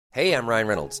Hey, I'm Ryan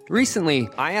Reynolds. Recently,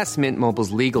 I asked Mint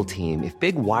Mobile's legal team if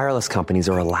big wireless companies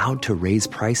are allowed to raise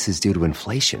prices due to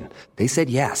inflation. They said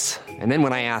yes. And then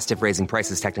when I asked if raising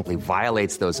prices technically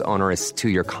violates those onerous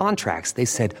two-year contracts, they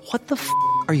said, "What the f***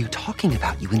 are you talking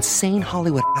about, you insane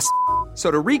Hollywood ass?" So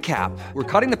to recap, we're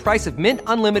cutting the price of Mint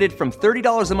Unlimited from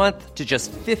 $30 a month to just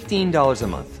 $15 a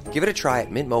month. Give it a try at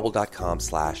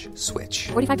mintmobile.com/switch.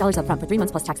 $45 up front for 3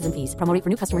 months plus taxes and fees. Promo rate for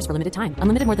new customers for limited time.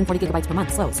 Unlimited more than 40 gigabytes per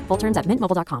month. Slows full terms at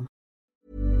mintmobile.com.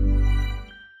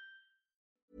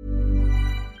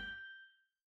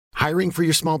 Hiring for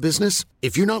your small business?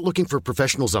 If you're not looking for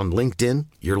professionals on LinkedIn,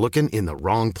 you're looking in the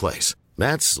wrong place.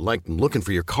 That's like looking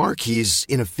for your car keys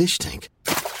in a fish tank.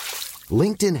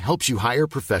 LinkedIn helps you hire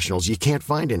professionals you can't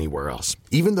find anywhere else,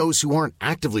 even those who aren't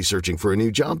actively searching for a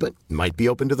new job but might be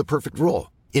open to the perfect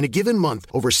role. In a given month,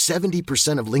 over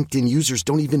 70% of LinkedIn users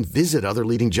don't even visit other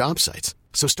leading job sites.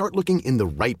 So start looking in the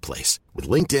right place. With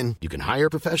LinkedIn, you can hire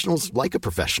professionals like a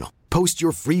professional. Post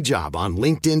your free job on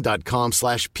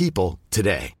linkedin.com/people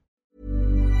today.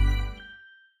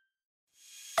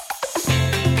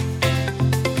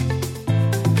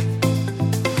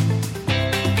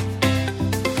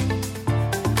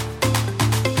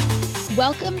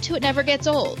 Welcome to It Never Gets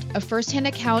Old, a first-hand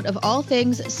account of all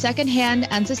things secondhand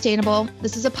and sustainable.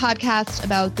 This is a podcast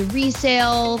about the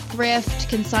resale, thrift,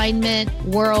 consignment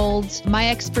world, my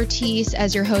expertise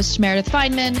as your host, Meredith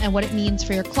Feynman, and what it means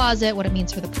for your closet, what it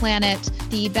means for the planet.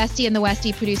 The bestie and the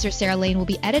Westie producer, Sarah Lane, will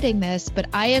be editing this, but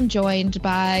I am joined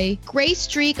by Gray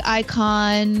Streak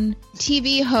icon,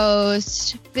 TV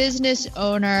host, business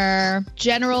owner,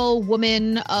 general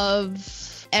woman of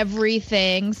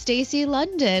everything, Stacey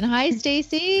London. Hi,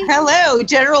 Stacey. Hello,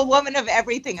 general woman of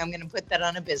everything. I'm going to put that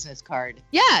on a business card.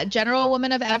 Yeah, general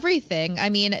woman of everything. I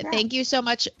mean, Thank you so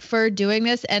much for doing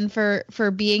this and for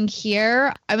being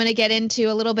here. I'm going to get into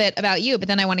a little bit about you, but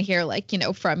then I want to hear,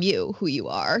 from you, who you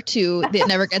are to the It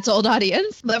Never Gets Old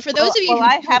audience. But for those of you,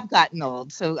 I have gotten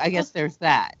old, so I guess there's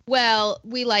that. Well,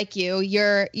 we like you.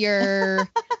 You're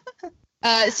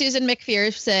Susan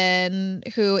McPherson,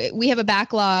 who we have a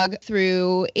backlog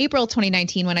through April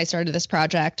 2019 when I started this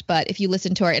project. But if you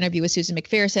listen to our interview with Susan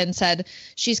McPherson, said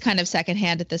she's kind of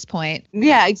secondhand at this point.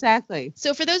 Yeah, exactly.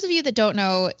 So for those of you that don't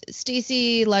know,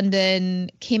 Stacey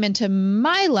London came into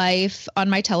my life on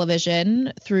my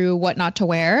television through What Not to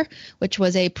Wear, which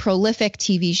was a prolific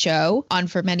TV show on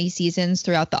for many seasons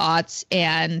throughout the aughts.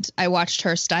 And I watched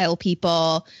her style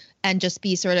people and just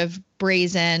be sort of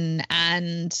brazen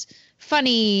and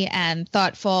funny and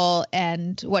thoughtful,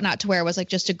 and What Not to Wear was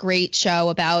just a great show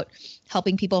about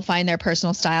helping people find their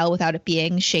personal style without it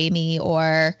being shamey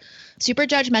or super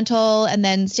judgmental. And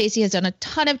then Stacey has done a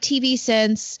ton of TV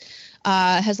since,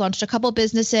 has launched a couple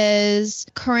businesses,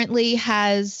 currently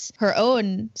has her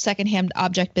own secondhand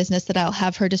object business that I'll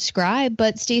have her describe.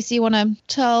 But Stacey, you want to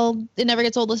tell It Never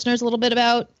Gets Old listeners a little bit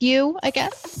about you, I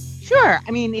guess? Sure.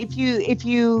 I mean, if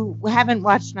you haven't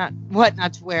watched What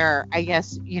Not to Wear, I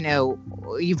guess,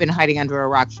 you've been hiding under a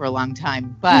rock for a long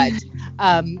time. But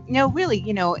really,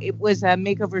 it was a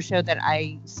makeover show that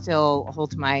I still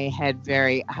hold my head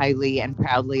very highly and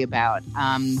proudly about.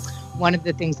 One of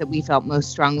the things that we felt most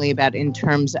strongly about in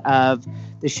terms of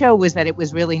the show was that it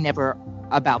was really never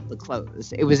about the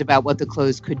clothes. It was about what the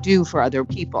clothes could do for other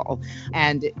people,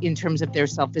 and in terms of their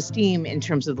self-esteem, in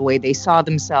terms of the way they saw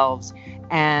themselves.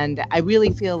 And I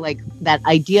really feel like that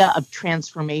idea of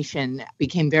transformation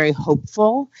became very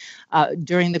hopeful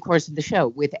during the course of the show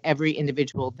with every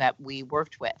individual that we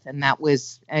worked with. And that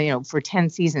was, for 10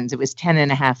 seasons, it was 10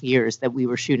 and a half years that we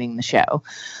were shooting the show.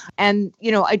 And,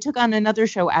 I took on another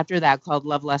show after that called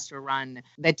Love, Lust, or Run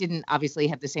that didn't obviously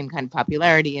have the same kind of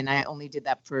popularity. And I only did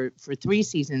that for 3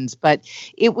 seasons. But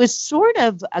it was sort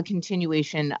of a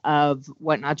continuation of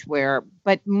What Not to Wear,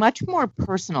 but much more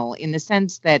personal in the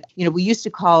sense that, we used to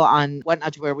call on What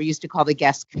Not to Wear, we used to call the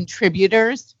guests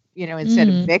contributors, instead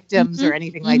of victims or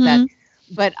anything like that.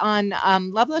 But on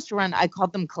Love, Lust, or Run, I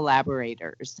called them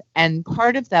collaborators. And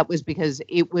part of that was because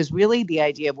it was really the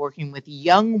idea of working with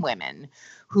young women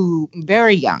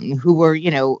very young, who were,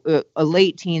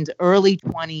 late teens, early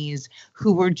 20s,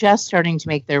 who were just starting to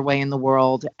make their way in the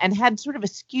world and had sort of a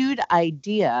skewed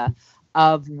idea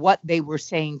of what they were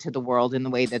saying to the world in the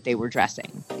way that they were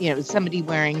dressing. Somebody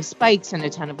wearing spikes and a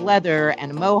ton of leather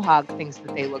and a mohawk thinks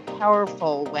that they look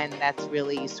powerful when that's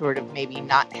really sort of maybe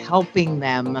not helping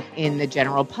them in the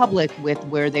general public with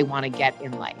where they want to get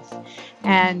in life.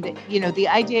 And, the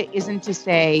idea isn't to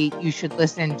say you should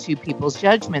listen to people's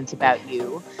judgments about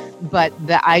you, but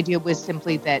the idea was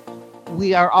simply that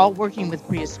we are all working with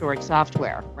prehistoric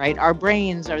software, right? Our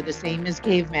brains are the same as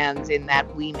caveman's in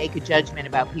that we make a judgment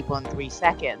about people in 3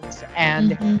 seconds.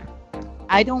 And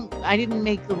I didn't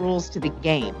make the rules to the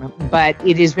game, but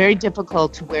it is very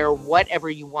difficult to wear whatever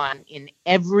you want in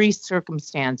every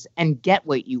circumstance and get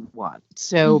what you want.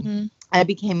 So I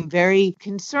became very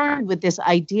concerned with this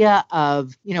idea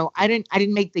of, I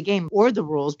didn't make the game or the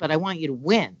rules, but I want you to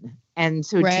win. And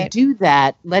so to do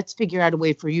that, let's figure out a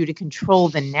way for you to control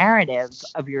the narrative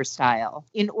of your style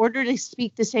in order to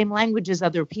speak the same language as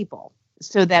other people.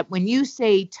 So that when you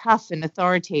say tough and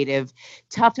authoritative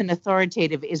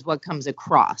is what comes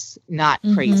across, not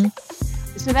crazy.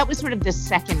 So that was sort of the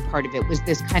second part of it, was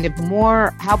this kind of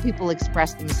more how people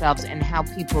express themselves and how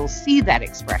people see that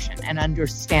expression and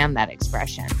understand that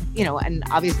expression. And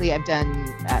obviously I've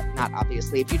done, not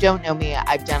obviously, if you don't know me,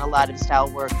 I've done a lot of style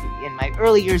work in my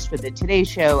early years for the Today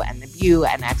Show and The View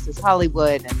and Access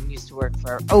Hollywood, and used to work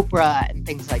for Oprah and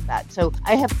things like that. So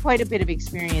I have quite a bit of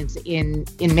experience in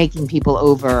making people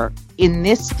over. In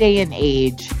this day and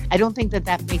age, I don't think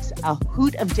that makes a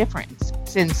hoot of difference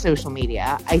since social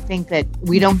media. I think that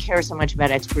we don't care so much about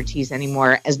expertise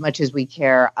anymore as much as we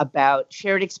care about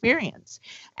shared experience.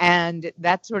 And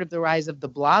that's sort of the rise of the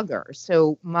blogger.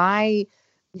 So my,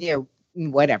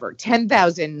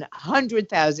 10,000,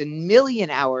 100,000, million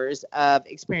hours of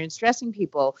experience dressing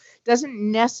people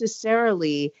doesn't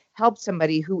necessarily help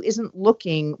somebody who isn't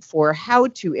looking for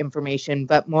how-to information,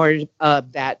 but more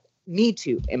of that Me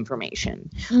Too information.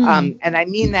 And I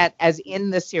mean that as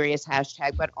in the serious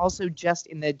hashtag, but also just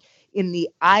in the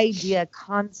idea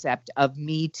concept of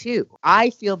Me Too.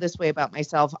 I feel this way about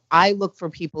myself. I look for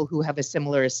people who have a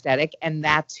similar aesthetic, and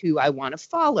that's who I want to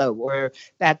follow, or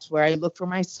that's where I look for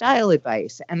my style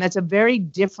advice. And that's a very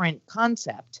different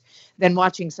concept than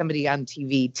watching somebody on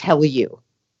TV tell you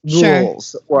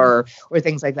rules or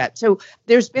things like that. So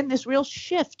there's been this real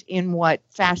shift in what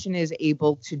fashion is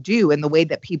able to do and the way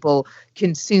that people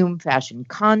consume fashion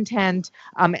content.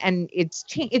 And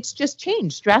it's just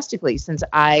changed drastically since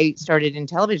I started in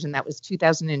television. That was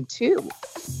 2002.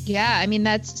 Yeah, I mean,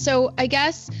 that's so. I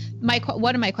guess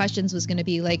one of my questions was going to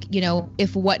be like,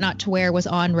 if What Not to Wear was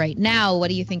on right now, what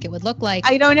do you think it would look like?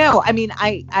 I don't know. I mean,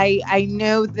 I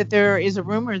know that there is a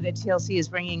rumor that TLC is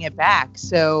bringing it back.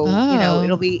 So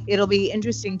it'll be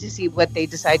interesting to see what they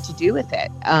decide to do with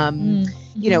it.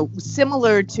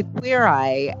 Similar to Queer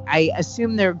Eye, I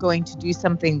assume they're going to do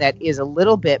something that is a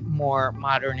little bit more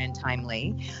modern and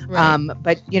timely. Right.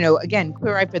 But again,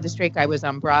 Queer Eye for the Straight Guy was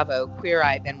on Bravo. Queer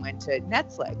Eye then went to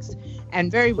Netflix,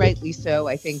 and very rightly so,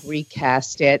 I think,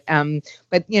 recast it.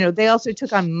 But they also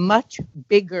took on much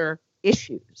bigger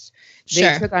issues.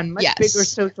 They took on much bigger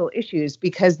social issues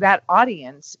because that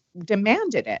audience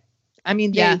demanded it. I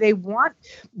mean, they want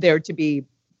there to be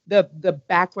the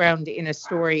background in a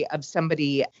story of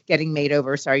somebody getting made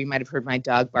over. Sorry, you might have heard my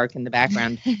dog bark in the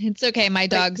background. It's okay. My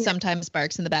dog sometimes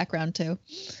barks in the background too.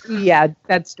 Yeah,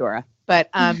 that's Dora. But,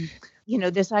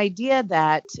 this idea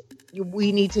that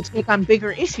we need to take on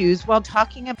bigger issues while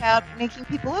talking about making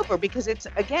people over, because it's,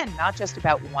 again, not just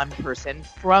about one person.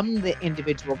 From the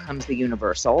individual comes the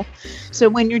universal. So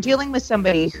when you're dealing with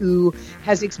somebody who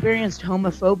has experienced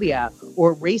homophobia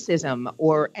or racism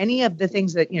or any of the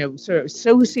things that, sort of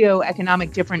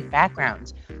socioeconomic different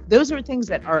backgrounds, those are things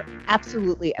that are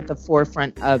absolutely at the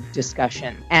forefront of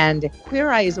discussion. And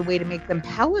Queer Eye is a way to make them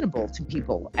palatable to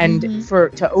people and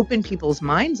to open people's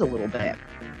minds a little bit.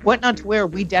 What Not to Wear,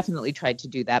 we definitely tried to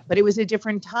do that, but it was a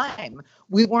different time.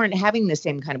 We weren't having the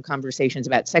same kind of conversations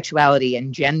about sexuality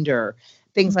and gender,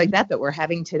 things like that we're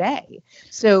having today.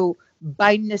 So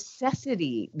by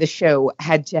necessity, the show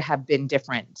had to have been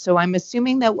different. So I'm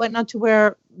assuming that What Not to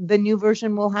Wear, the new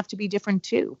version, will have to be different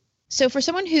too. So for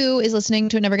someone who is listening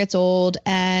to It Never Gets Old,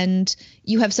 and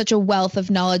you have such a wealth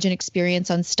of knowledge and experience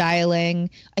on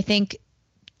styling, I think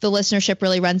the listenership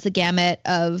really runs the gamut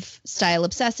of style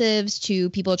obsessives to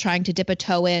people trying to dip a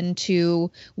toe into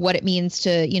what it means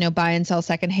to, buy and sell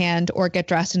secondhand or get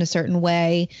dressed in a certain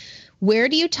way. Where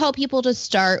do you tell people to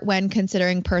start when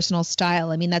considering personal style?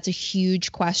 I mean, that's a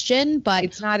huge question, but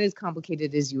it's not as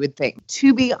complicated as you would think.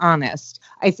 To be honest,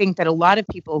 I think that a lot of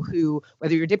people who,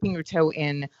 whether you're dipping your toe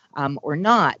in or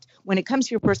not, when it comes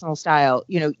to your personal style,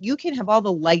 you can have all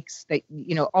the likes that,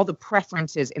 all the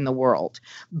preferences in the world,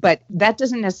 but that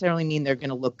doesn't necessarily mean they're going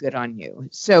to look good on you.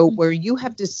 So where you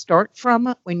have to start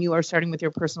from when you are starting with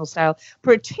your personal style,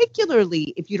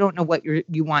 particularly if you don't know what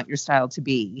you want your style to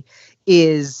be,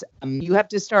 is you have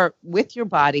to start with your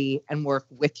body and work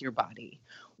with your body.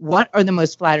 what are the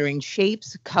most flattering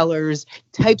shapes, colors,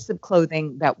 types of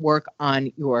clothing that work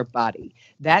on your body.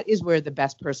 That is where the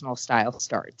best personal style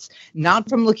starts. Not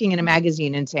from looking in a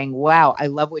magazine and saying, wow, I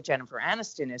love what Jennifer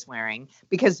Aniston is wearing,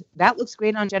 because that looks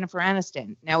great on Jennifer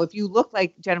Aniston. Now, if you look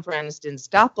like Jennifer Aniston's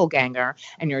doppelganger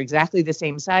and you're exactly the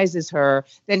same size as her,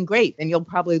 then great. Then you'll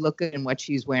probably look good in what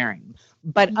she's wearing.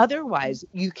 But otherwise,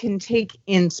 you can take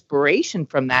inspiration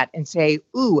from that and say,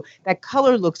 ooh, that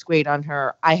color looks great on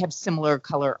her. I have similar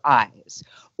color eyes.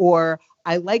 Or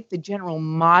I like the general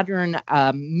modern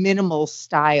minimal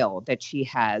style that she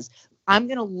has. I'm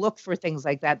going to look for things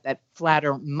like that that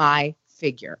flatter my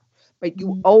figure. But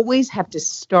you always have to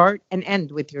start and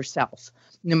end with yourself.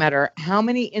 No matter how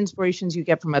many inspirations you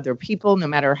get from other people, no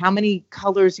matter how many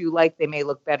colors you like, they may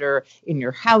look better in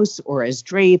your house or as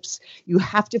drapes. You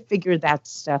have to figure that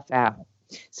stuff out.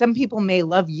 Some people may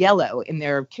love yellow in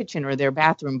their kitchen or their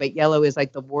bathroom, but yellow is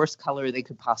like the worst color they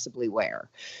could possibly wear.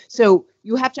 So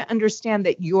you have to understand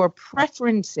that your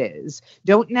preferences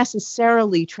don't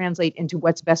necessarily translate into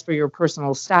what's best for your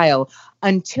personal style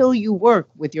until you work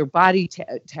with your body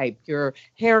type, your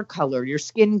hair color, your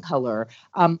skin color.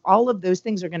 All of those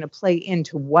things are going to play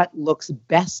into what looks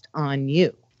best on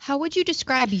you. How would you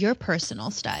describe your personal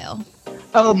style?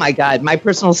 Oh my God, my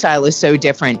personal style is so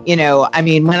different. You know, I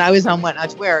mean, when I was on What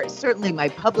Not to Wear, certainly my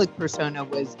public persona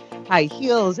was high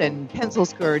heels and pencil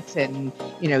skirts and,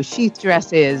 you know, sheath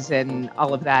dresses and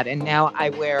all of that. And now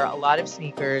I wear a lot of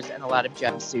sneakers and a lot of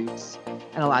jumpsuits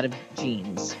and a lot of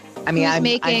jeans. I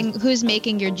mean, who's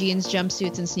making your jeans,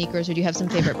 jumpsuits, and sneakers, or do you have some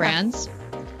favorite brands?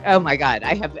 Oh my God,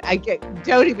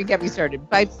 don't even get me started.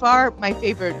 By far, my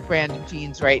favorite brand of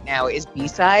jeans right now is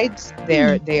B-Sides.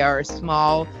 They are a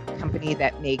small company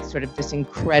that makes sort of this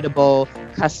incredible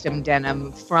custom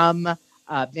denim from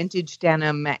vintage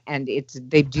denim, and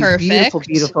they do Perfect.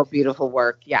 beautiful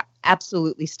work. Yeah,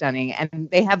 absolutely stunning.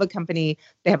 And they have a company,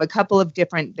 they have a couple of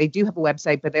different, they do have a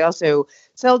website, but they also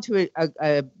sell to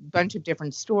a bunch of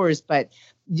different stores. But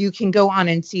you can go on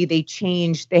and see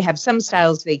they have some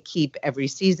styles they keep every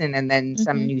season, and then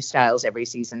some new styles every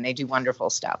season. They do wonderful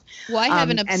stuff. Well, I have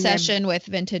an obsession with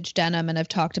vintage denim, and I've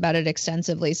talked about it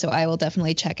extensively, so I will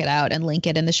definitely check it out and link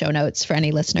it in the show notes for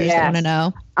any listeners that want to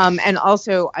know. And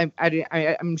also,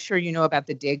 I'm sure you know about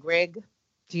the Dig Rig.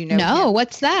 Do you know? No, him?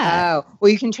 What's that? Oh,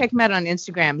 well, you can check him out on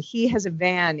Instagram. He has a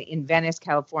van in Venice,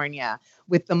 California,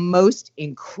 with the most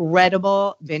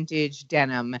incredible vintage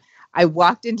denim. I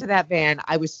walked into that van.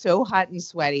 I was so hot and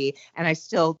sweaty, and I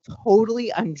still totally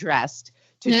undressed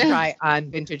to try on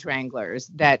vintage Wranglers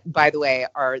that, by the way,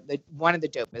 are one of the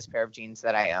dopest pair of jeans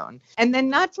that I own. And then,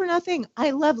 not for nothing,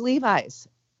 I love Levi's.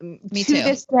 Me to too.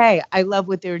 this day, I love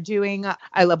what they're doing.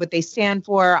 I love what they stand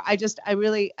for. And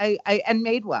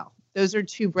Madewell. Those are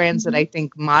two brands that I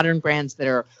think, modern brands that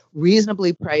are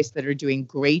reasonably priced, that are doing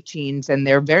great jeans, and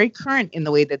they're very current in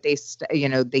the way that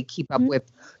they keep up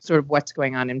with sort of what's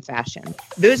going on in fashion.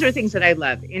 Those are things that I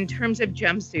love. In terms of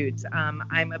jumpsuits,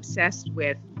 I'm obsessed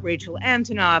with Rachel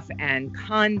Antonoff and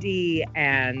Condi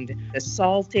and the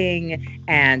Salting,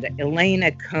 and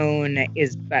Elena Cohn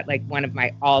is like one of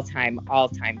my all-time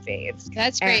faves.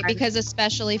 That's great, because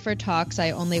especially for talks,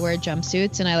 I only wear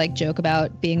jumpsuits, and I joke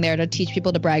about being there to teach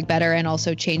people to brag better and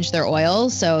also change their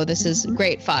oil. So this is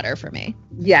great fodder for me.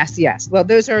 Yes. Well,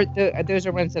 those are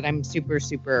ones that I'm super,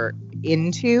 super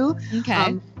into.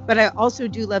 Okay. But I also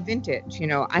do love vintage. You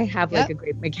know, I have a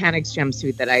great mechanics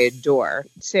jumpsuit that I adore.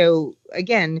 So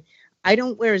again, I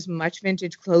don't wear as much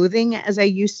vintage clothing as I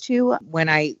used to. When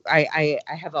I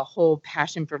have a whole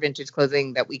passion for vintage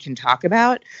clothing that we can talk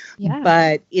about. Yeah.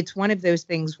 But it's one of those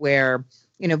things where,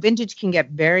 you know, vintage can get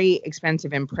very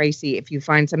expensive and pricey if you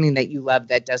find something that you love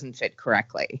that doesn't fit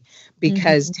correctly,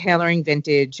 because tailoring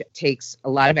vintage takes a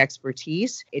lot of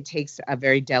expertise. It takes a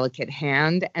very delicate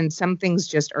hand, and some things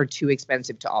just are too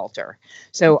expensive to alter.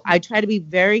 So I try to be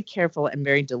very careful and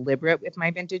very deliberate with my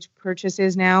vintage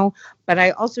purchases now, but I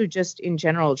also just in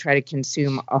general try to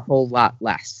consume a whole lot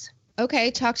less. Okay.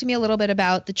 Talk to me a little bit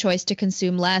about the choice to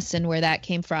consume less and where that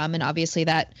came from. And obviously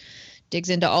that digs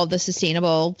into all the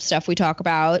sustainable stuff we talk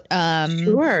about.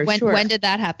 Sure. When did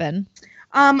that happen?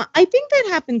 I think that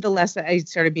happened the less I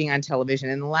started being on television.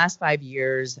 In the last 5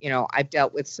 years, you know, I've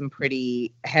dealt with some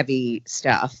pretty heavy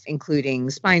stuff, including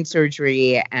spine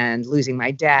surgery and losing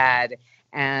my dad.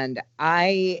 And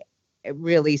I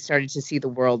really started to see the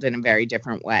world in a very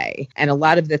different way. And a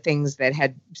lot of the things that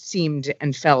had seemed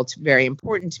and felt very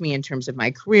important to me in terms of my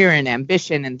career and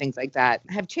ambition and things like that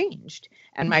have changed.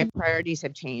 And my priorities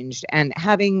have changed. And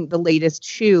having the latest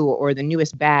shoe or the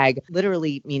newest bag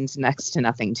literally means next to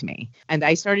nothing to me. And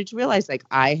I started to realize,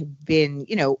 I have been,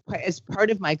 you know, as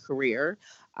part of my career,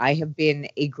 I have been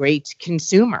a great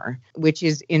consumer, which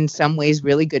is in some ways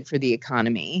really good for the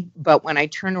economy. But when I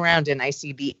turn around and I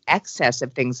see the excess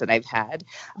of things that I've had,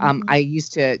 I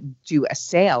used to do a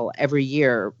sale every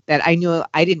year that I knew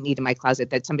I didn't need in my closet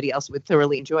that somebody else would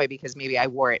thoroughly enjoy because maybe I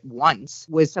wore it once,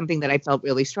 was something that I felt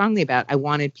really strongly about. I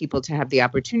wanted people to have the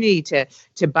opportunity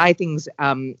to buy things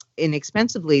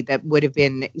inexpensively that would have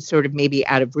been sort of maybe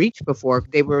out of reach before.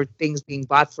 They were things being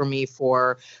bought for me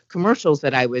for commercials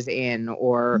that I was in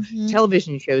or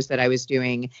television shows that I was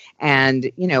doing.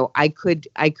 And, you know, I could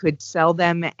sell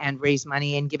them and raise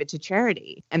money and give it to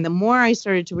charity. And the more I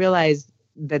started to realize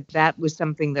that was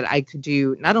something that I could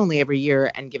do not only every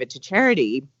year and give it to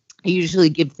charity, I usually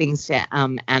give things to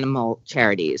animal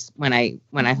charities when I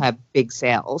have big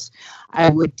sales. I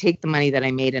would take the money that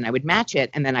I made and I would match it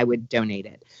and then I would donate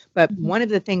it. But one of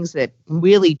the things that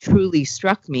really truly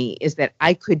struck me is that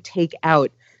I could take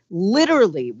out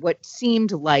literally what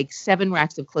seemed like 7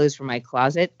 racks of clothes from my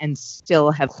closet and still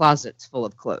have closets full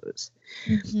of clothes.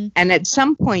 And at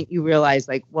some point you realize,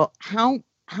 like, well,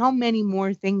 how many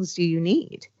more things do you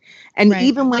need? And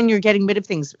even when you're getting rid of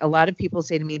things, a lot of people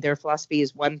say to me their philosophy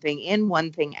is one thing in,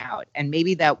 one thing out. And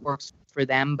maybe that works for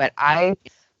them. But I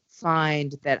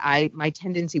find that my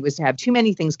tendency was to have too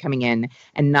many things coming in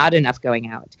and not enough going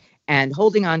out. And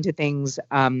holding on to things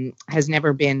has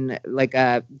never been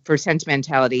for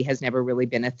sentimentality has never really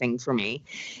been a thing for me.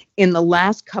 In the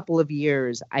last couple of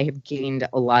years, I have gained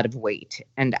a lot of weight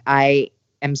and I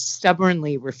am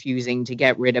stubbornly refusing to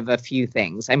get rid of a few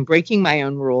things. I'm breaking my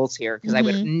own rules here because I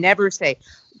would never say,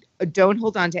 don't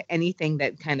hold on to anything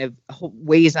that kind of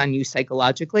weighs on you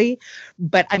psychologically.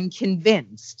 But I'm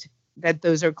convinced that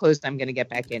those are clothes I'm going to get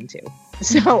back into.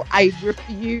 So I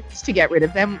refuse to get rid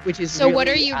of them, which is really, what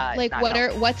are you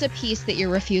what's a piece that you're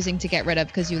refusing to get rid of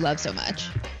because you love so much?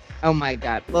 Oh my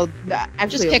God. Well, actually,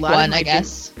 just pick one, I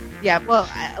guess. Yeah. Well,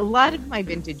 a lot of my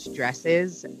vintage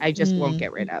dresses, I just won't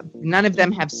get rid of. None of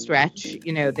them have stretch.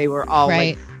 You know, they were all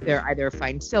like, they're either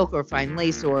fine silk or fine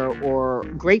lace or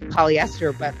great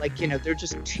polyester, but like, you know, they're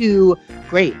just too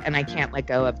great and I can't let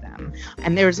go of them.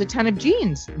 And there's a ton of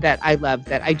jeans that I love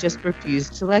that I just refuse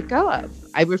to let go of.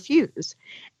 I refuse.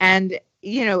 And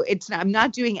you know, I'm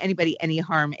not doing anybody any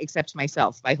harm except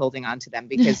myself by holding on to them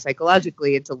because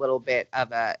psychologically it's a little bit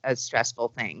of a stressful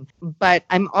thing. But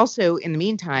I'm also, in the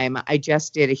meantime, I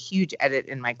just did a huge edit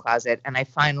in my closet and I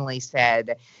finally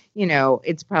said, you know,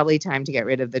 it's probably time to get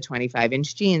rid of the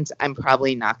 25-inch jeans. I'm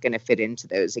probably not going to fit into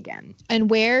those again. And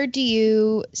where do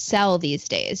you sell these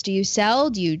days? Do you sell?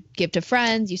 Do you give to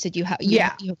friends? You said you have.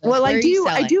 Well, I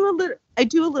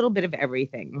do a little bit of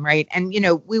everything, right? And, you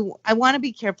know, I want to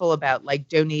be careful about like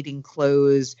donating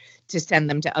clothes to send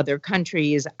them to other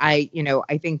countries. I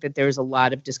think that there's a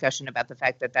lot of discussion about the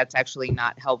fact that that's actually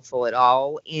not helpful at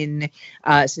all in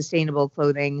sustainable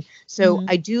clothing. So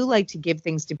I do like to give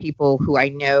things to people who I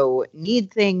know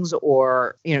need things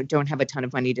or, you know, don't have a ton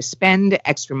of money to spend,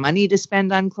 extra money to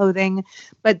spend on clothing.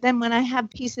 But then when I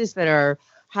have pieces that are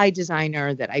high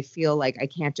designer that I feel like I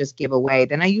can't just give away,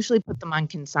 then I usually put them on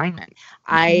consignment.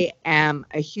 I am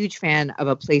a huge fan of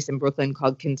a place in Brooklyn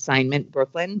called Consignment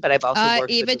Brooklyn, but I've also worked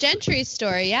Eva Gentry's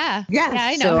store. Yeah,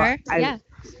 I know so her.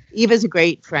 Eva's a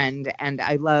great friend and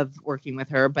I love working with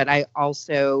her, but I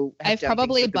also I've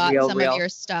probably bought some of your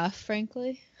stuff,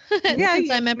 frankly. Maybe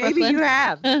Brooklyn. You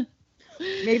have.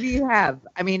 Maybe you have.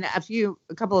 I mean,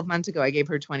 a couple of months ago, I gave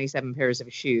her 27 pairs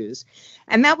of shoes.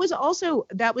 And that was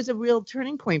a real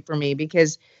turning point for me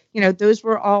because, you know, those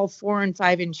were all 4 and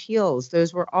 5 inch heels.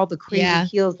 Those were all the crazy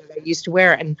heels that I used to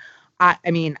wear. And I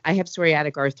mean, I have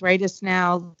psoriatic arthritis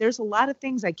now. There's a lot of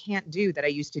things I can't do that I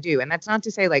used to do. And that's not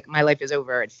to say like my life is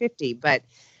over at 50, but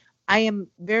I am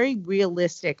very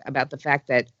realistic about the fact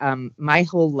that my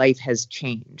whole life has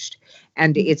changed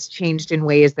and it's changed in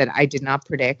ways that I did not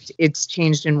predict. It's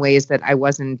changed in ways that I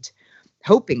wasn't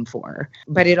hoping for,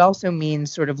 but it also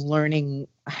means sort of learning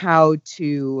how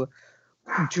to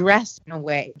dress in a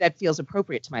way that feels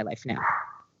appropriate to my life now,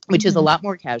 which is a lot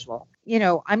more casual. You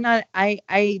know, I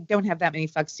don't have that many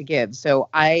fucks to give. So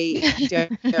I'm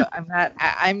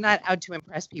not out to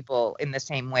impress people in the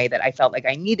same way that I felt like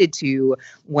I needed to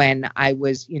when I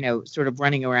was, you know, sort of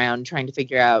running around trying to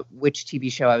figure out which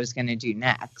TV show I was going to do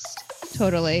next.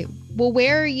 Totally. Well,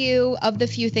 where are you, of the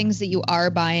few things that you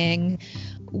are buying,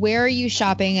 where are you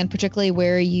shopping, and particularly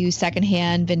where are you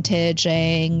secondhand,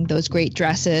 vintaging those great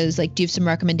dresses? Like, do you have some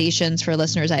recommendations for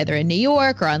listeners either in New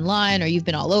York or online, or you've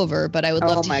been all over, but I would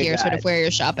love to hear sort of where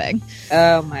you're shopping.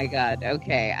 Oh my God.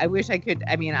 Okay. I wish I could.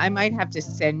 I mean, I might have to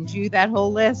send you that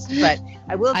whole list, but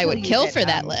I will. I would kill for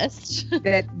that list.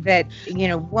 that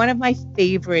one of my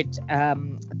favorite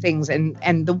things,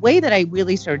 and the way that I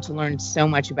really started to learn so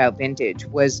much about vintage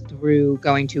was through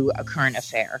going to A Current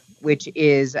Affair, which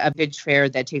is a vintage fair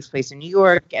that takes place in New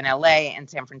York and LA and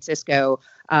San Francisco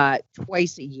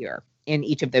twice a year in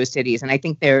each of those cities. And I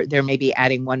think they're maybe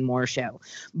adding one more show.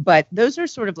 But those are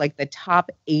sort of like the top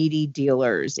 80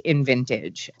 dealers in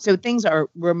vintage. So things are,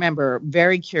 remember,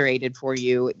 very curated for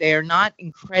you. They are not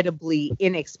incredibly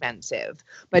inexpensive.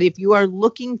 But if you are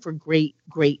looking for great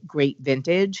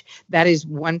vintage, that is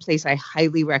one place I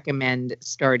highly recommend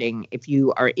starting. If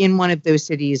you are in one of those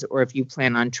cities, or if you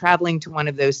plan on traveling to one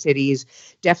of those cities,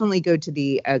 definitely go to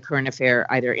the Current Affair,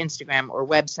 either Instagram or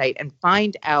website, and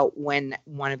find out when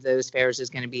one of those fairs is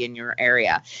going to be in your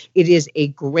area. It is a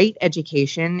great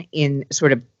education in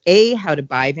sort of how to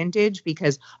buy vintage,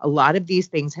 because a lot of these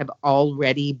things have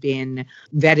already been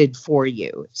vetted for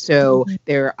you. So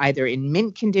they're either in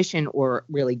mint condition or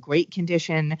really great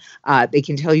condition. They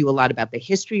can tell you a lot about the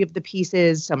history of the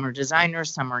pieces. Some are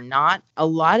designers, some are not. A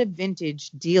lot of vintage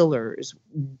dealers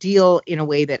deal in a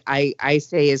way that I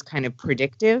say is kind of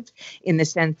predictive, in the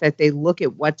sense that they look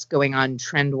at what's going on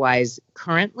trend-wise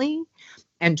currently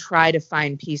and try to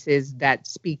find pieces that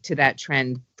speak to that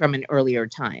trend from an earlier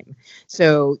time.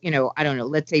 So, I don't know,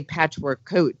 let's say patchwork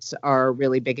coats are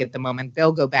really big at the moment.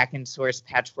 They'll go back and source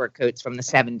patchwork coats from the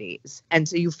 70s. And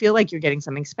so you feel like you're getting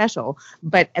something special.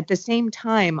 But at the same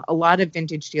time, a lot of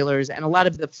vintage dealers, and a lot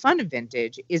of the fun of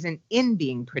vintage isn't in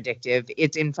being predictive.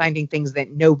 It's in finding things that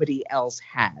nobody else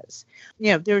has.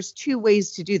 There's two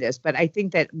ways to do this, but I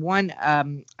think that one,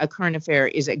 A Current Affair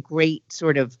is a great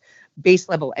sort of base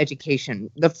level education.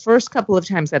 The first couple of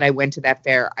times that I went to that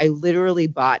fair, I literally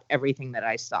bought everything that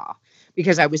I saw,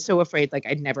 because I was so afraid like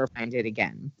I'd never find it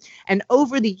again. And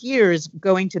over the years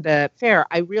going to the fair,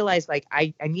 I realized like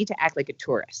I need to act like a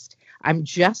tourist. I'm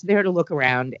just there to look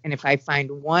around. And if I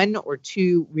find one or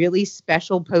two really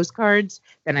special postcards,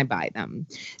 then I buy them.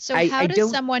 So how does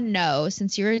someone know,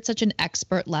 since you're at such an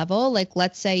expert level, like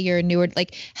let's say you're newer,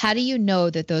 like how do you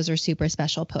know that those are super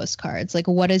special postcards? Like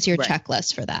what is your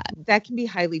checklist for that? That can be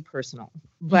highly personal.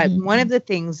 But one of the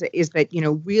things is that,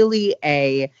 really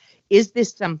is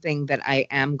this something that I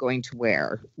am going to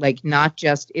wear? Like, not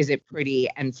just is it pretty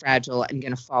and fragile and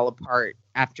going to fall apart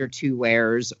after 2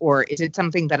 wears, or is it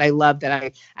something that I love that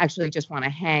I actually just want to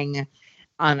hang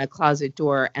on a closet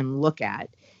door and look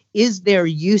at? Is there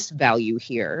use value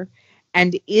here?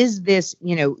 And is this,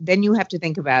 then you have to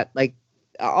think about like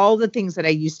all the things that I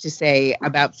used to say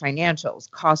about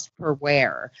financials, cost per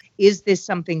wear. Is this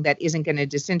something that isn't going to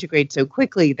disintegrate so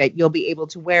quickly that you'll be able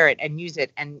to wear it and use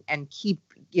it and keep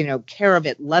care of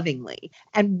it lovingly?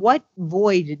 And what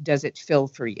void does it fill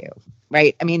for you,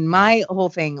 right? I mean, my whole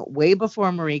thing way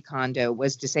before Marie Kondo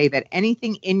was to say that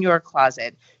anything in your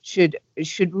closet should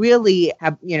really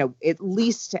have, at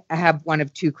least have one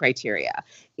of 2 criteria.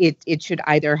 It should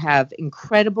either have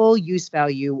incredible use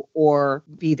value or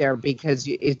be there because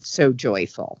it's so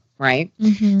joyful. Right.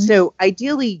 So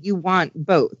ideally you want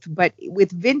both. But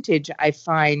with vintage, I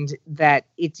find that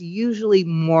it's usually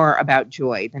more about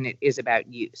joy than it is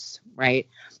about use. Right.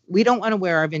 We don't want to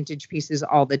wear our vintage pieces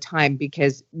all the time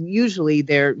because usually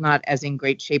they're not as in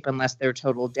great shape unless they're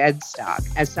total dead stock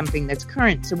as something that's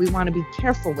current. So we want to be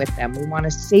careful with them. We want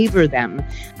to savor them.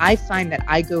 I find that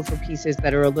I go for pieces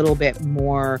that are a little bit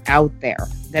more out there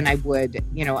than I would,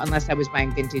 unless I was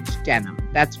buying vintage denim.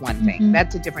 That's one thing.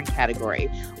 That's a different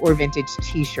category. Or vintage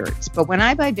t-shirts. But when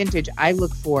I buy vintage, I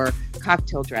look for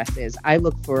cocktail dresses. I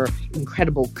look for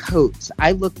incredible coats.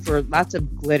 I look for lots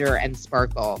of glitter and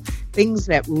sparkle, things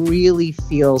that really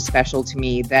feel special to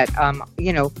me that,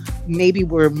 maybe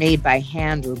were made by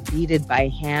hand or beaded by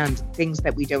hand, things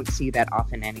that we don't see that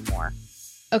often anymore.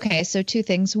 Okay, so 2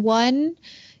 things. One,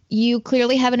 you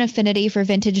clearly have an affinity for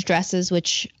vintage dresses,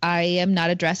 which I am not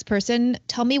a dress person.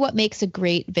 Tell me what makes a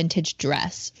great vintage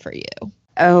dress for you.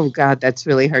 Oh, God, that's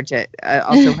really hard to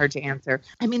answer.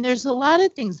 I mean, there's a lot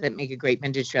of things that make a great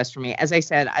vintage dress for me. As I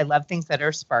said, I love things that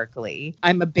are sparkly.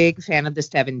 I'm a big fan of the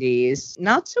 70s.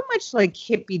 Not so much like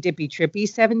hippy dippy trippy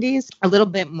 70s, a little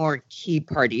bit more key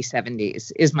party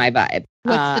 70s is my vibe.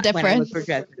 What's the difference? When I look for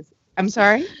dresses. I'm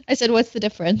sorry? I said, what's the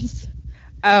difference?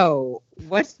 Oh,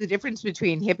 what's the difference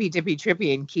between hippy dippy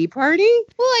trippy and key party?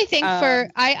 Well, I think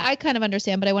I kind of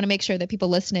understand, but I want to make sure that people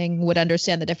listening would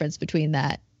understand the difference between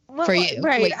that. for you.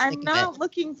 Right. I'm not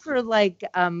looking for like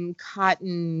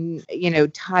cotton,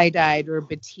 tie-dyed or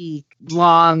batik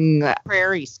long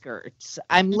prairie skirts.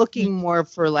 I'm looking more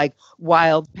for like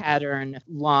wild pattern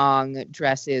long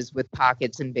dresses with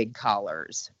pockets and big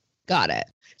collars. Got it.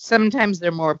 Sometimes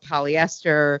they're more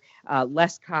polyester,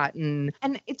 less cotton.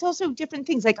 And it's also different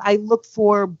things. Like I look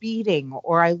for beading,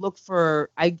 or I look for,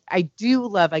 I do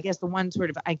love, I guess the one sort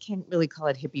of, I can't really call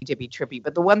it hippy dippy trippy,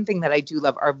 but the one thing that I do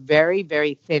love are very,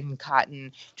 very thin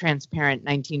cotton, transparent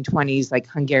 1920s, like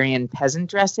Hungarian peasant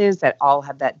dresses that all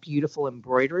have that beautiful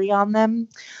embroidery on them.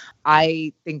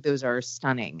 I think those are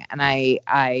stunning. And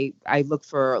I look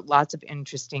for lots of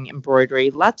interesting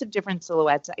embroidery, lots of different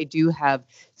silhouettes. I do have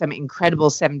some incredible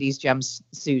 70s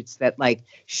jumpsuits that like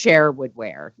Cher would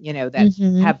wear,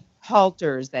 that have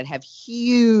halters, that have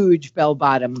huge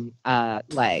bell-bottom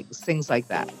legs, things like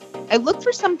that. I look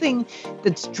for something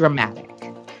that's dramatic.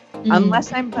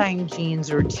 Unless I'm buying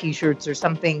jeans or t-shirts or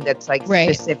something that's like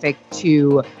specific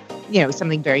to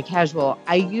something very casual,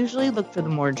 I usually look for the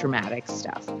more dramatic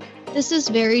stuff. This is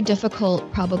very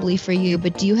difficult probably for you,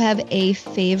 but do you have a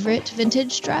favorite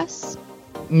vintage dress?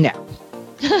 No.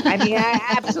 I mean,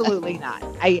 absolutely not.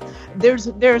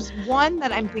 There's one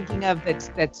that I'm thinking of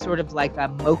that's sort of like a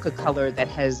mocha color that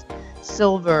has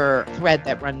silver thread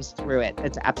that runs through it.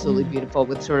 That's absolutely beautiful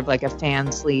with sort of like a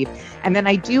fan sleeve. And then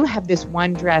I do have this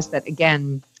one dress that,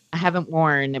 again, I haven't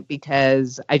worn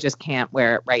because I just can't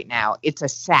wear it right now. It's a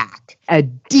sack, a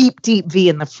deep, deep V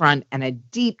in the front and a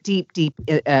deep, deep, deep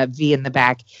V in the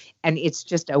back. And it's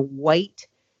just a white,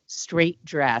 straight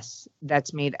dress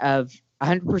that's made of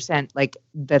 100% like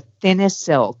the thinnest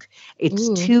silk. It's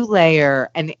 2-layer.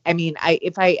 And I mean,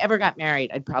 if I ever got married,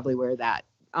 I'd probably wear that.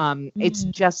 It's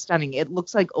just stunning. It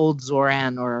looks like old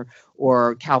Zoran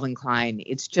or Calvin Klein.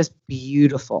 It's just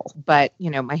beautiful. But,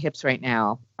 my hips right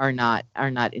now are not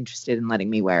interested in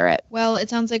letting me wear it. Well, it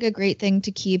sounds like a great thing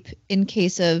to keep in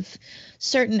case of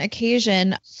certain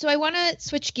occasion. So I want to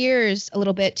switch gears a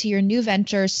little bit to your new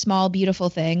venture, Small Beautiful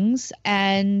Things,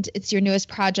 and it's your newest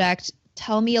project.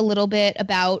 Tell me a little bit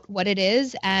about what it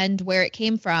is and where it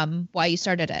came from, why you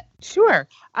started it. Sure.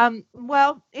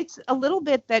 Well, it's a little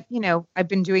bit that, I've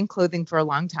been doing clothing for a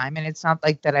long time, and it's not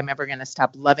like that I'm ever going to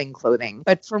stop loving clothing.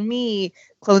 But for me,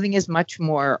 clothing is much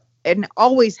more, and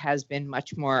always has been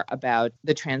much more about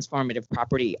the transformative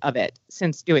property of it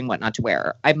since doing What Not to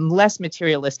Wear. I'm less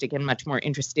materialistic and much more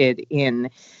interested in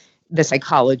the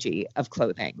psychology of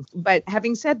clothing. But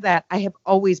having said that, I have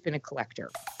always been a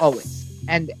collector, always.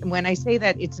 And when I say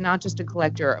that it's not just a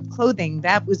collector of clothing,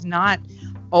 that was not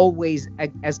always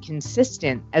as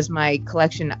consistent as my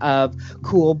collection of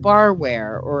cool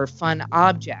barware or fun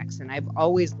objects. And I've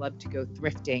always loved to go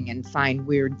thrifting and find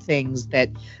weird things that,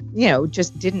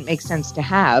 just didn't make sense to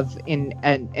have in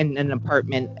an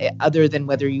apartment other than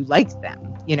whether you liked them.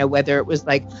 Whether it was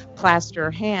like plaster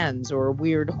hands or a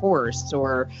weird horse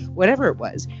or whatever it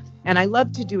was. And I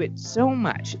love to do it so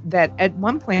much that at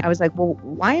one point I was like, well,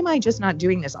 why am I just not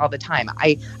doing this all the time?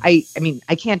 I mean,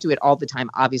 I can't do it all the time.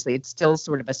 Obviously, it's still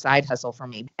sort of a side hustle for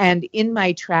me. And in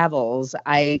my travels,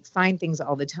 I find things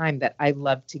all the time that I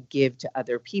love to give to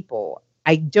other people.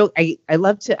 I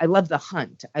love the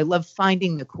hunt. I love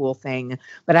finding the cool thing,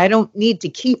 but I don't need to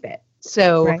keep it.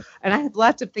 So, And I have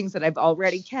lots of things that I've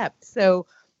already kept. So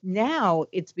now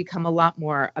it's become a lot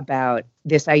more about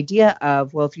this idea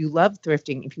of, well, if you love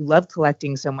thrifting, if you love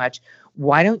collecting so much,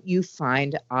 why don't you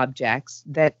find objects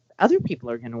that other people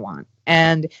are going to want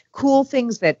and cool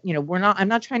things that, I'm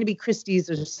not trying to be Christie's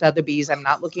or Sotheby's. I'm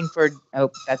not looking for,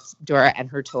 that's Dora and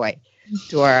her toy.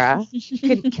 Dora,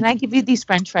 can I give you these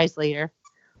French fries later?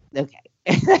 Okay.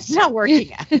 That's not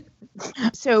working out.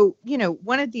 So,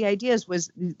 one of the ideas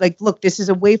was like, look, this is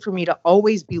a way for me to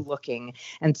always be looking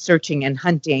and searching and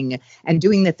hunting and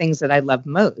doing the things that I love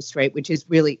most, right? Which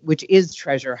is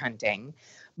treasure hunting.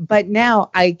 But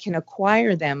now I can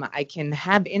acquire them. I can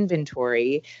have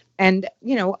inventory. And,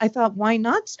 I thought, why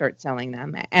not start selling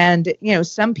them? And,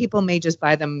 some people may just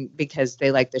buy them because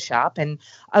they like the shop. And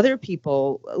other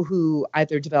people who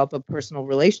either develop a personal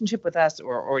relationship with us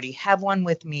or already have one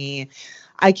with me,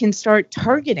 I can start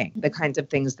targeting the kinds of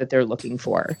things that they're looking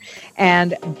for.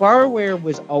 And barware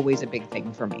was always a big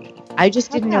thing for me. I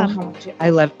just didn't know how much I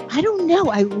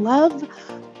love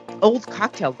old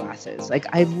cocktail glasses. Like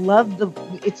I love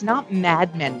it's not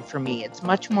Mad Men for me. It's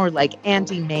much more like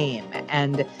Auntie Mame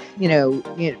and,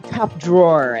 Top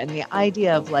Drawer, and the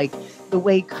idea of like the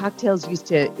way cocktails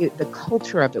the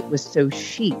culture of it was so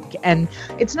chic. And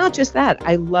it's not just that.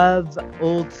 I love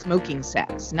old smoking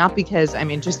sets, not because I'm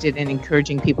interested in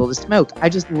encouraging people to smoke. I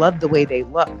just love the way they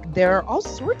look. There are all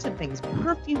sorts of things,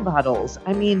 perfume bottles.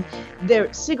 I mean, there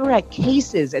are cigarette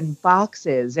cases and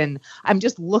boxes. And I'm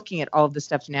just looking at all of the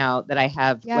stuff now that I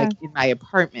have like in my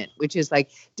apartment, which is like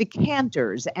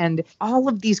decanters and all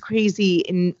of these crazy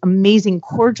and amazing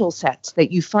cordial sets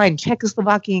that you find.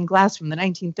 Czechoslovakian glass from the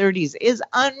 1930s is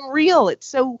unreal. It's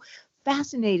so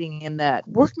fascinating in the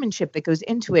workmanship that goes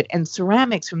into it, and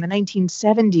ceramics from the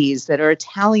 1970s that are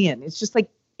Italian. It's just like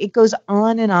it goes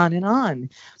on and on and on.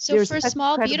 So there's for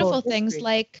small, beautiful things,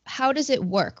 like how does it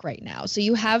work right now? So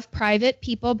you have private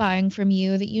people buying from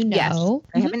you that you know. Yes.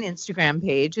 I have an Instagram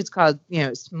page. It's called,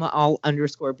 small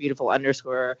 _ beautiful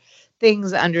 _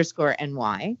 things _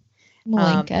 NY.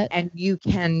 We'll link it. And you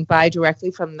can buy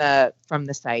directly from the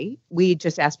site. We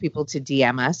just ask people to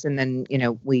DM us, and then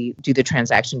we do the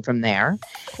transaction from there.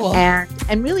 Cool.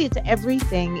 And really, it's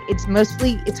everything.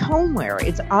 It's homeware.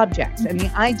 It's objects, and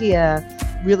the idea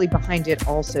really behind it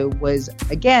also was,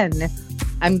 again,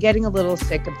 I'm getting a little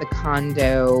sick of the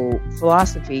condo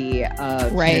philosophy of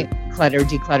clutter,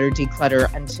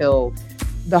 declutter until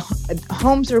the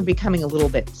homes are becoming a little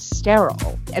bit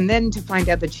sterile. And then to find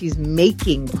out that she's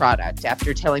making product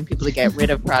after telling people to get rid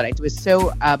of product was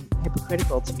so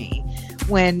hypocritical to me.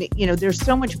 When, there's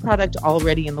so much product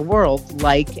already in the world,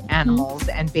 like animals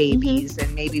and babies,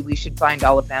 and maybe we should find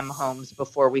all of them homes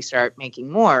before we start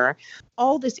making more.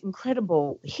 All this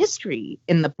incredible history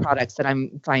in the products that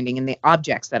I'm finding and the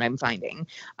objects that I'm finding,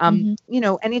 and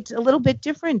it's a little bit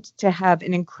different to have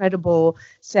an incredible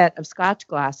set of Scotch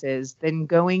glasses than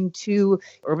going to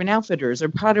Urban Outfitters or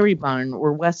Pottery Barn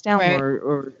or West Elm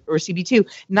or CB2.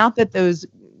 Not that those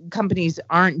companies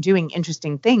aren't doing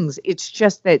interesting things. It's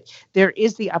just that there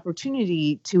is the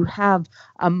opportunity to have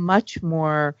a much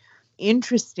more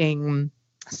interesting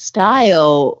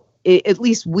style, at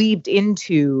least weaved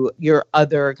into your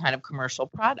other kind of commercial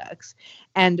products.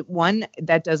 And one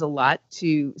that does a lot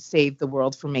to save the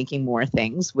world from making more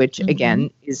things, which again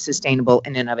is sustainable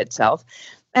in and of itself.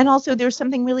 And also there's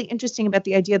something really interesting about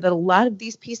the idea that a lot of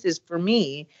these pieces for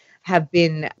me have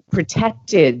been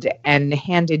protected and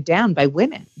handed down by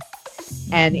women.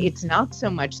 And it's not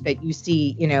so much that you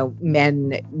see,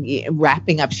 men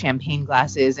wrapping up champagne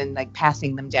glasses and like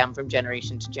passing them down from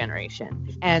generation to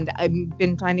generation. And I've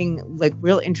been finding like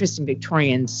real interest in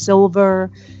Victorian silver.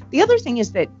 The other thing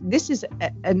is that this is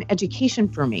an education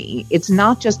for me. It's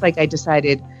not just like I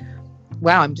decided,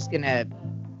 wow, I'm just going to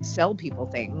sell people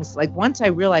things. Like once I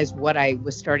realized what I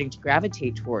was starting to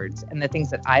gravitate towards and the things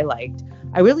that I liked,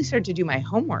 I really started to do my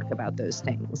homework about those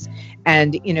things.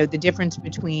 And, the difference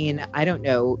between, I don't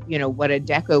know, what a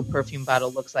Deco perfume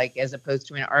bottle looks like as opposed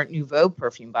to an Art Nouveau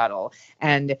perfume bottle,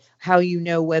 and how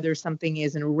whether something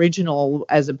is an original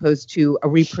as opposed to a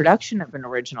reproduction of an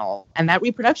original. And that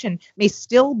reproduction may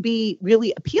still be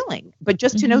really appealing, but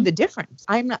just to know the difference.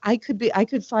 I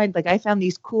could find, like I found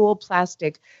these cool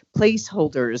plastic place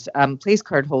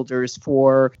card holders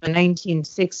for the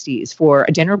 1960s for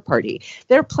a dinner party.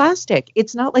 They're plastic.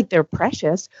 It's not like they're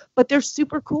precious, but they're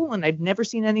super cool, and I've never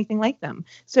seen anything like them.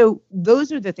 So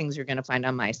those are the things you're going to find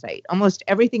on my site. Almost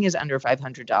everything is under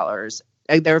 $500.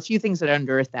 There are a few things that are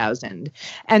under $1,000.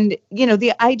 And,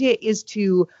 the idea is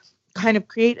to kind of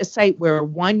create a site where,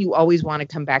 one, you always want to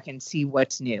come back and see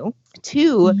what's new.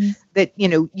 Two, that,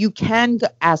 you can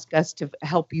ask us to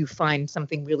help you find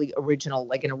something really original,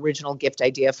 like an original gift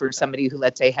idea for somebody who,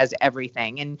 let's say, has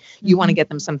everything, and you want to get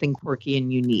them something quirky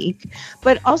and unique.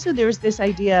 But also there's this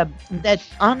idea that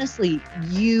honestly,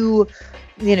 you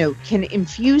can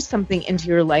infuse something into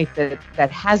your life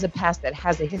that has a past, that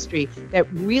has a history,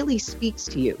 that really speaks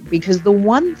to you. Because the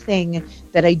one thing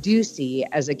that I do see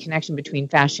as a connection between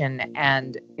fashion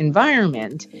and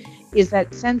environment is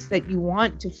that sense that you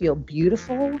want to feel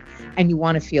beautiful and you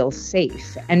want to feel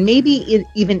safe. And maybe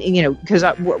even, because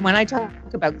when I talk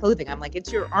about clothing, I'm like,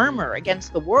 it's your armor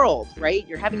against the world, right?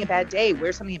 You're having a bad day,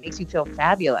 wear something that makes you feel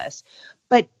fabulous.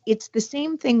 But it's the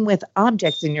same thing with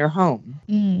objects in your home.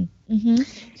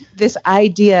 This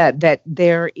idea that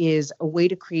there is a way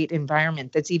to create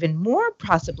environment that's even more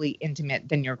possibly intimate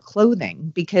than your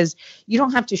clothing, because you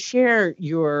don't have to share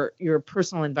your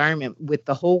personal environment with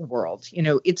the whole world.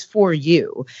 It's for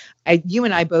you. You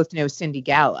and I both know Cindy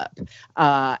Gallup,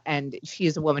 and she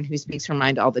is a woman who speaks her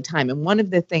mind all the time. And one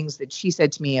of the things that she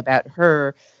said to me about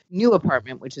her new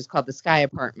apartment, which is called the Sky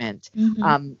Apartment,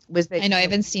 was that, I know I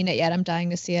haven't seen it yet. I'm dying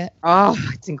to see it. Oh,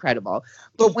 it's incredible.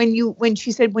 But when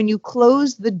she said, when you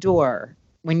close the door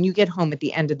when you get home at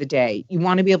the end of the day, you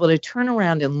want to be able to turn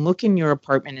around and look in your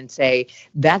apartment and say,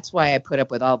 that's why I put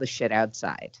up with all the shit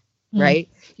outside, right?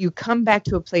 You come back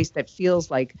to a place that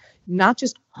feels like not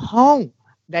just home,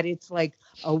 that it's like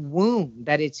a womb,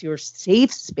 that it's your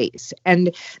safe space.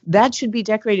 And that should be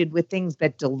decorated with things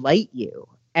that delight you.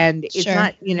 And it's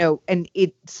not, and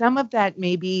some of that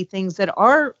may be things that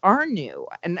are new.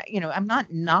 And, I'm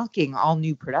not knocking all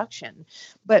new production,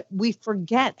 but we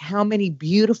forget how many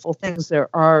beautiful things there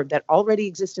are that already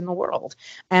exist in the world.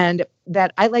 And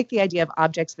that I like the idea of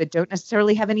objects that don't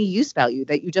necessarily have any use value,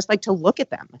 that you just like to look at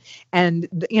them. And,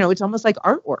 it's almost like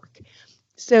artwork.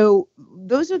 So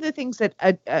those are the things that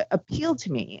appeal to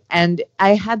me. And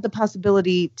I had the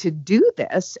possibility to do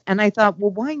this. And I thought,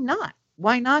 well, why not?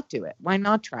 Why not do it? Why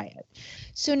not try it?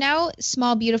 So now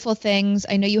Small Beautiful Things,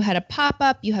 I know you had a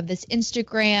pop-up, you have this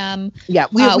Instagram. Yeah,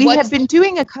 we have been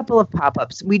doing a couple of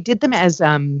pop-ups. We did them as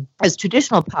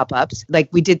traditional pop-ups. Like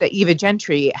we did the Eva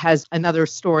Gentry has another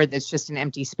store that's just an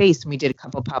empty space, and we did a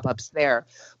couple pop-ups there.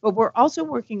 But we're also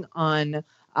working on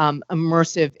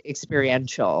immersive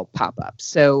experiential pop-ups.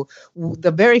 So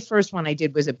the very first one I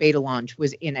did was a beta launch,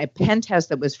 was in a penthouse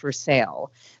that was for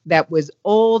sale, that was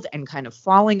old and kind of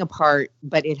falling apart,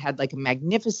 but it had like a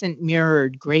magnificent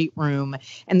mirrored great room.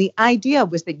 And the idea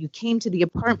was that you came to the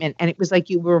apartment and it was like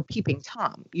you were peeping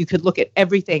Tom. You could look at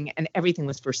everything and everything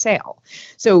was for sale.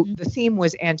 So the theme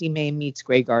was Auntie May meets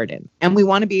Grey Garden. And we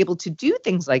want to be able to do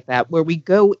things like that where we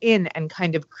go in and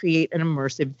kind of create an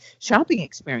immersive shopping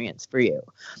experience for you,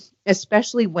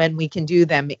 especially when we can do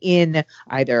them in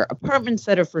either apartments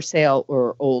that are for sale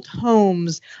or old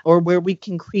homes, or where we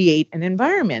can create an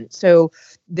environment. So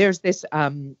there's this, I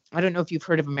don't know if you've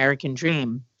heard of American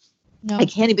Dream. No. I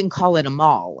can't even call it a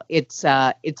mall. It's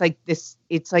like this.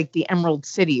 It's like the Emerald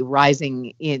City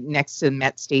rising next to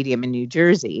Met Stadium in New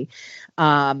Jersey.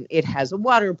 It has a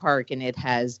water park and it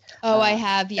has I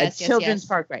have a children's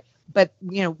park, right? But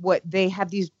what they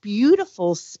have, these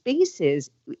beautiful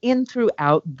spaces in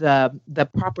throughout the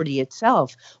property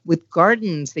itself, with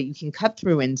gardens that you can cut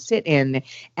through and sit in,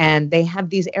 and they have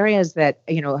these areas that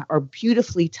are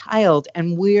beautifully tiled,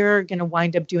 and we're going to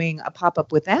wind up doing a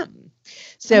pop-up with them.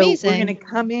 So Amazing. We're going to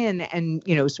come in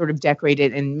and sort of decorate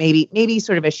it in maybe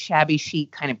sort of a shabby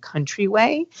chic kind of country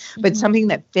way, but something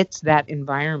that fits that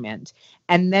environment.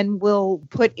 And then we'll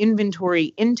put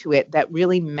inventory into it that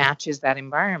really matches that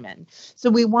environment. So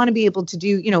we want to be able to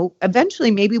do,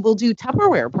 eventually maybe we'll do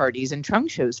Tupperware parties and trunk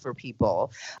shows for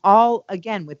people. All,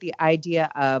 again, with the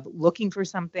idea of looking for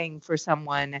something for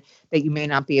someone that you may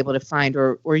not be able to find,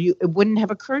 or it wouldn't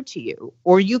have occurred to you.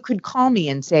 Or you could call me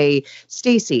and say,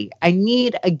 Stacy, I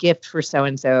need a gift for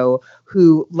so-and-so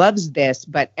who loves this,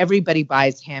 but everybody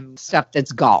buys him stuff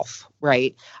that's golf,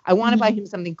 right? I want to buy him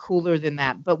something cooler than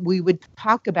that. But we would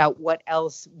talk about what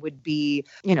else would be,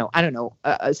 I don't know,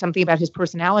 something about his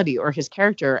personality or his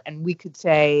character. And we could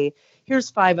say, here's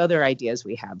 5 other ideas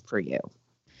we have for you.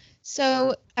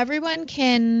 So everyone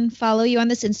can follow you on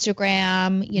this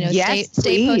Instagram, yes,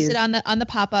 stay posted on the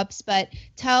pop-ups, but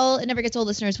tell It Never Gets Old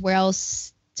listeners where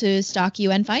else to stalk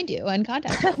you and find you and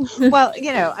contact you. Well,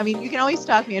 you can always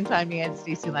stalk me and find me at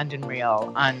Stacy London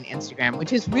Real on Instagram,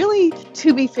 which is really,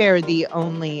 to be fair, the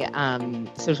only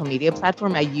social media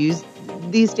platform I use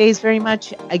these days very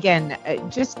much. Again,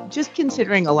 just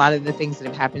considering a lot of the things that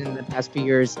have happened in the past few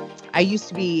years, I used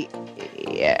to be,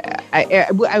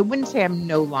 I wouldn't say I'm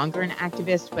no longer an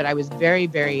activist, but I was very,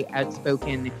 very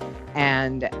outspoken.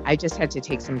 And I just had to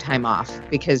take some time off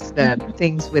because the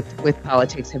things with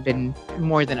politics have been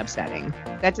more than upsetting.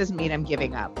 That doesn't mean I'm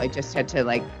giving up. I just had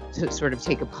to sort of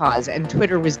take a pause. And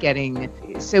Twitter was getting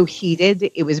so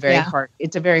heated. It was very hard.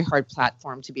 It's a very hard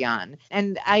platform to be on.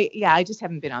 And I just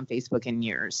haven't been on Facebook in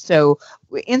years. So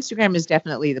Instagram is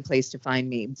definitely the place to find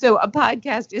me. So a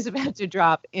podcast is about to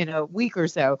drop in a week or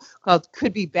so called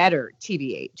Could Be Better,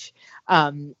 TBH.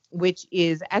 Which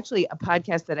is actually a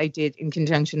podcast that I did in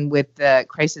conjunction with the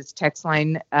Crisis Text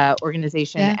Line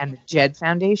organization and the JED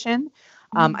Foundation.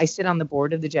 I sit on the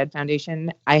board of the JED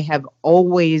Foundation. I have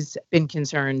always been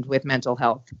concerned with mental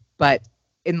health, but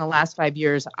in the last 5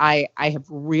 years, I have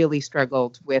really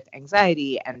struggled with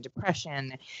anxiety and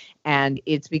depression, and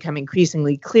it's become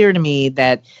increasingly clear to me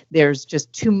that there's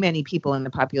just too many people in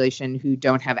the population who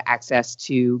don't have access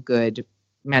to good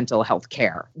mental health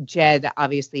care. JED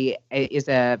obviously is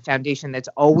a foundation that's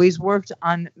always worked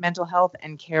on mental health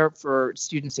and care for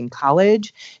students in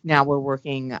college. Now we're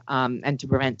working and to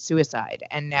prevent suicide.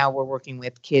 And now we're working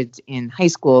with kids in high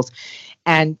schools.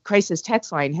 And Crisis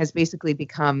Text Line has basically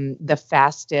become the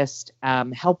fastest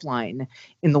helpline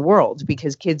in the world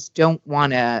because kids don't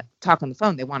want to talk on the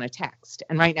phone. They want to text.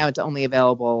 And right now it's only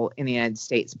available in the United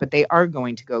States, but they are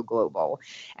going to go global.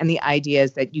 And the idea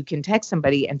is that you can text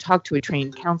somebody and talk to a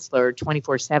trained counselor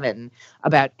 24/7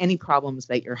 about any problems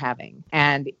that you're having.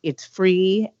 And it's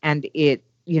free, and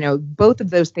both of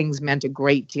those things meant a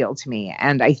great deal to me.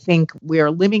 And I think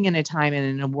we're living in a time and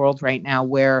in a world right now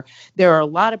where there are a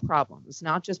lot of problems,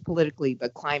 not just politically,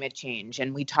 but climate change.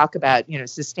 And we talk about,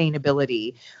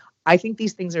 sustainability. I think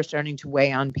these things are starting to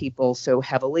weigh on people so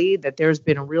heavily that there's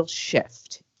been a real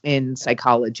shift in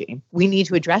psychology. We need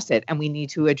to address it, and we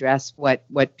need to address what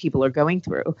people are going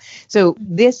through. So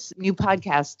this new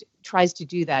podcast tries to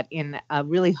do that in a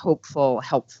really hopeful,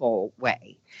 helpful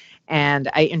way. And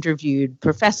I interviewed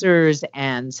professors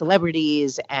and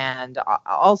celebrities and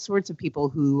all sorts of people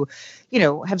who,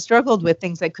 have struggled with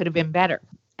things that could have been better.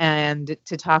 And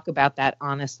to talk about that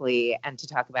honestly, and to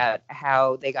talk about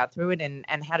how they got through it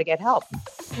and how to get help.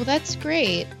 Well, that's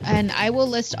great. And I will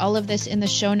list all of this in the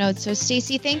show notes. So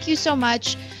Stacey, thank you so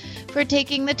much for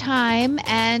taking the time,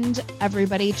 and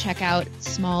everybody check out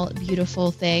Small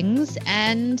Beautiful Things,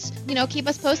 and, keep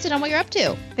us posted on what you're up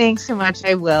to. Thanks so much.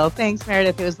 I will. Thanks,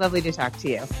 Meredith. It was lovely to talk to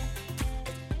you.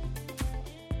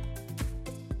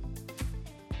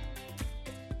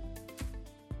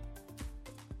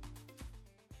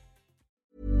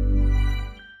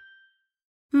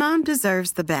 Mom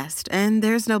deserves the best, and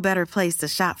there's no better place to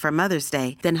shop for Mother's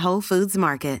Day than Whole Foods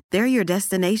Market. They're your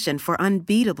destination for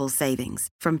unbeatable savings,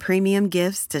 from premium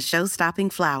gifts to show-stopping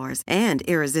flowers and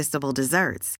irresistible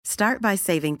desserts. Start by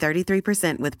saving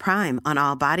 33% with Prime on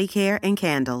all body care and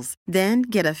candles. Then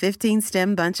get a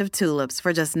 15-stem bunch of tulips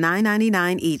for just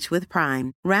 $9.99 each with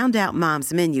Prime. Round out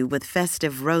Mom's menu with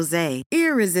festive rosé,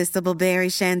 irresistible berry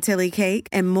chantilly cake,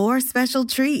 and more special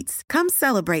treats. Come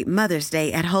celebrate Mother's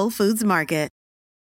Day at Whole Foods Market.